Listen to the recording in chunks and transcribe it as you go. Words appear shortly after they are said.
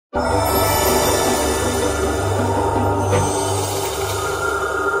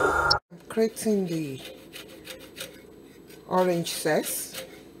Creating the orange zest.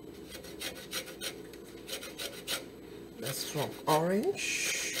 That's from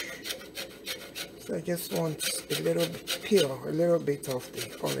orange. So I just want a little bit pure, a little bit of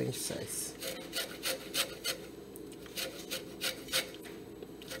the orange zest.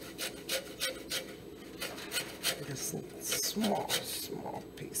 Just small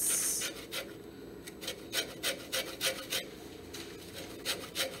piece.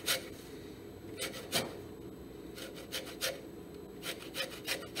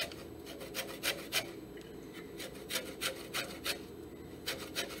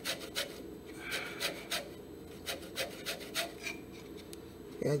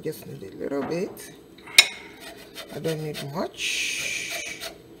 I just need a little bit. I don't need much.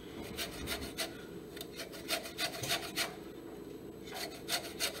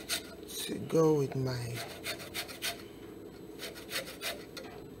 To go with my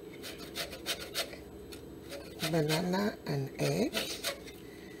banana and egg.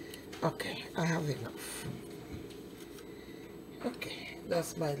 Okay, I have enough. Okay,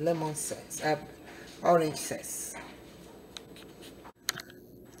 that's my lemon zest, orange zest.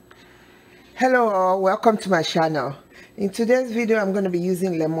 Hello all, welcome to my channel. In today's video I'm going to be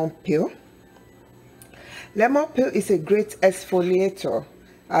using lemon peel. Lemon peel is a great exfoliator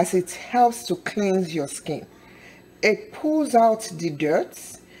as it helps to cleanse your skin. It pulls out the dirt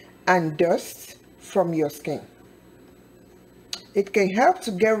and dust from your skin. It can help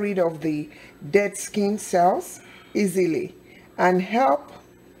to get rid of the dead skin cells easily and help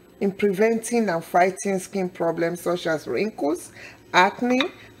in preventing and fighting skin problems such as wrinkles, acne,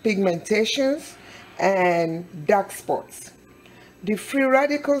 pigmentations, and dark spots. The free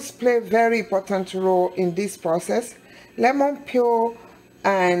radicals play a very important role in this process. Lemon peel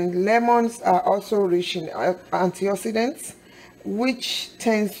and lemons are also rich in antioxidants, which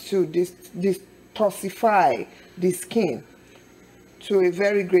tends to detoxify the skin to a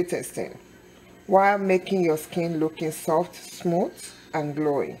very great extent, while making your skin looking soft, smooth, and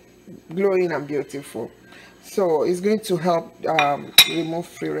glowing and beautiful. So it's going to help remove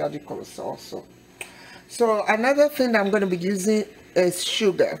free radicals also. So another thing I'm going to be using is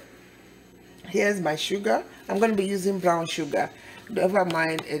sugar. Here's my sugar. I'm going to be using brown sugar. Never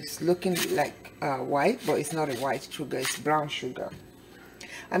mind, it's looking like white, but it's not a white sugar, it's brown sugar.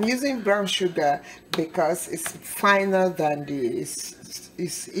 I'm using brown sugar because it's finer than it's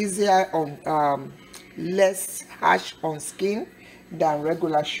easier on less harsh on skin than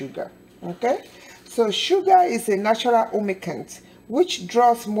regular sugar. Okay, so sugar is a natural humectant which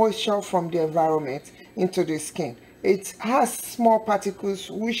draws moisture from the environment into the skin. It has small particles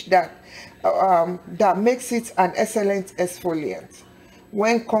that makes it an excellent exfoliant.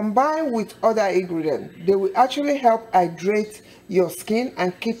 When combined with other ingredients, they will actually help hydrate your skin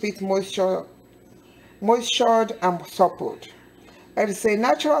and keep it moistured and suppled. It is a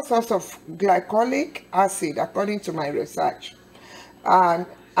natural source of glycolic acid according to my research, and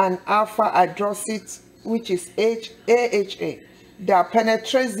an alpha hydroxide, which is AHA, that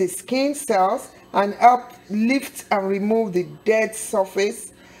penetrates the skin cells and help lift and remove the dead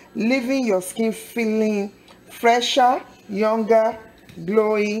surface, leaving your skin feeling fresher, younger,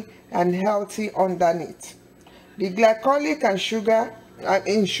 glowing, and healthy underneath. The glycolic and sugar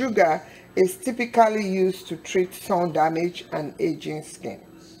is typically used to treat sun damage and aging skin.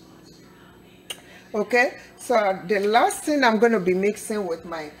 Okay, so the last thing I'm going to be mixing with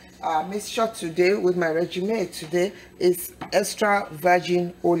my mixture today, with my rejuvenate today, is extra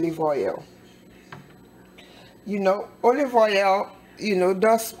virgin olive oil. You know, olive oil,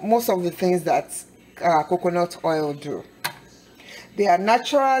 does most of the things that coconut oil do. They are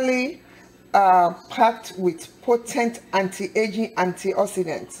naturally packed with potent anti-aging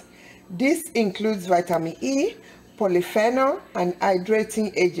antioxidants. This includes vitamin E, polyphenol, and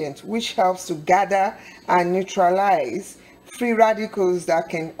hydrating agent, which helps to gather and neutralize free radicals that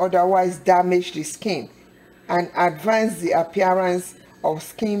can otherwise damage the skin and advance the appearance of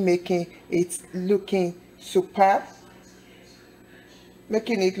skin, making it looking superb,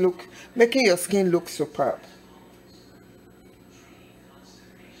 making your skin look superb.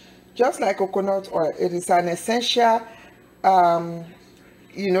 Just like coconut oil, it is an essential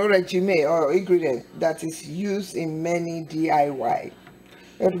regimen or ingredient that is used in many DIY.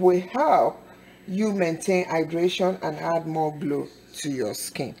 It will help you maintain hydration and add more glow to your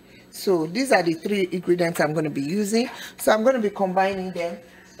skin. So these are the three ingredients I'm going to be using. So I'm going to be combining them,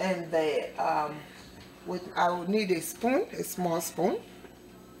 and I will need a spoon, a small spoon.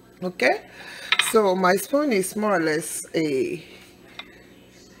 Okay, so my spoon is more or less a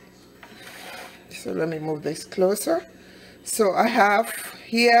So let me move this closer. So I have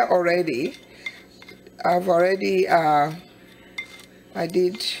here already, I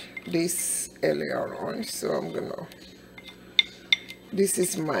did this earlier on, so I'm gonna, this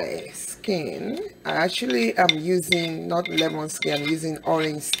is my skin. I actually am using not lemon skin, I'm using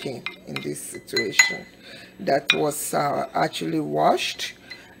orange skin in this situation that was actually washed,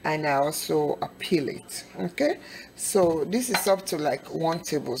 and I also peel it. Okay, so this is up to like 1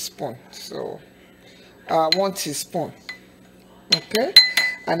 tablespoon, so 1 teaspoon. Okay,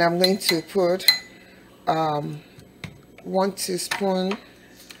 and I'm going to put 1 teaspoon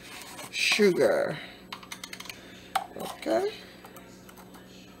sugar. Okay,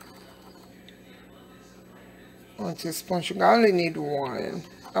 1 teaspoon sugar. I only need 1.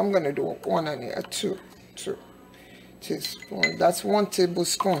 I'm gonna do 1 and 2 teaspoon. That's 1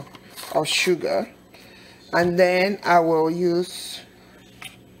 tablespoon of sugar, and then I will use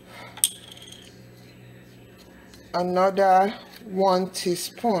another 1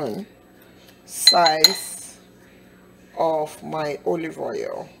 teaspoon size of my olive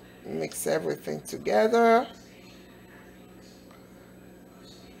oil. Mix everything together.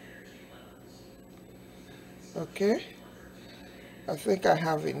 Okay, I think I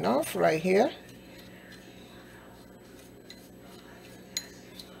have enough right here.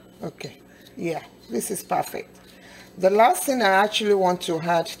 Okay, yeah, this is perfect. The last thing I actually want to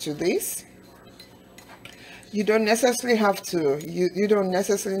add to this, you don't necessarily have to, you don't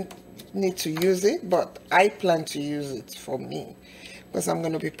necessarily need to use it, but I plan to use it for me because I'm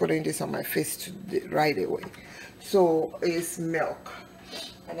going to be putting this on my face right away. So it's milk,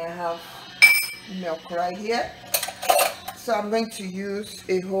 and I have milk right here. So I'm going to use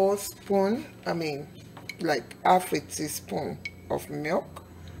a whole spoon, I mean like half a teaspoon of milk.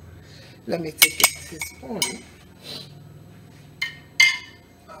 Let me take a teaspoon.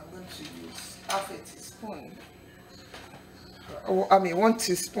 I'm going to use half a teaspoon, I mean 1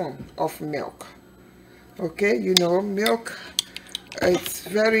 teaspoon of milk. Okay, you know, milk, it's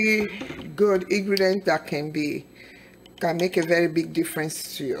very good ingredient that can make a very big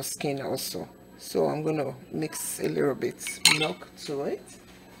difference to your skin also. So I'm going to mix a little bit milk to it,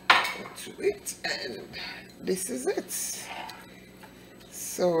 and this is it.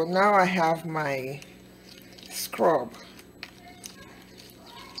 So now I have my scrub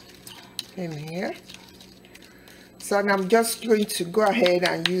in here. So I'm just going to go ahead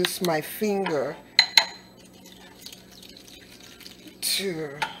and use my finger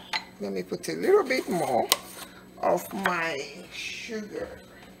to, let me put a little bit more of my sugar.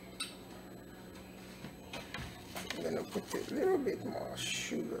 I'm going to put a little bit more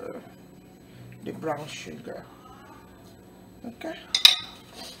sugar, the brown sugar. Okay,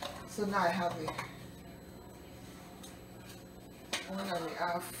 so now I have a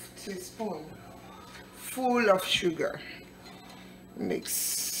 1.5 teaspoon full of sugar.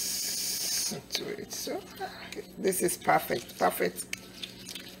 Mix into it. So this is perfect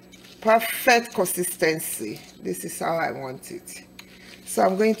consistency. This is how I want it. So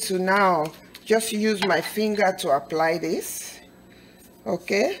I'm going to now just use my finger to apply this.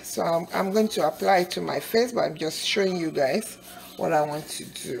 Okay, so I'm going to apply it to my face, but I'm just showing you guys what I want to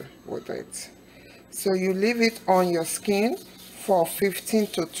do with it. So you leave it on your skin for 15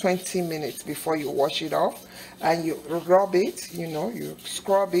 to 20 minutes before you wash it off, and you rub it, you know, you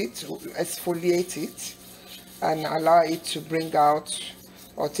scrub it, exfoliate it, and allow it to bring out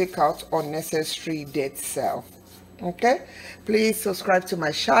or take out unnecessary dead cell. Okay, please subscribe to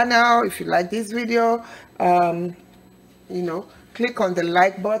my channel if you like this video. You know, click on the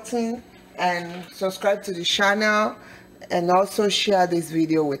like button and subscribe to the channel, and also share this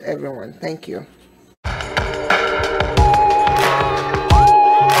video with everyone. Thank you.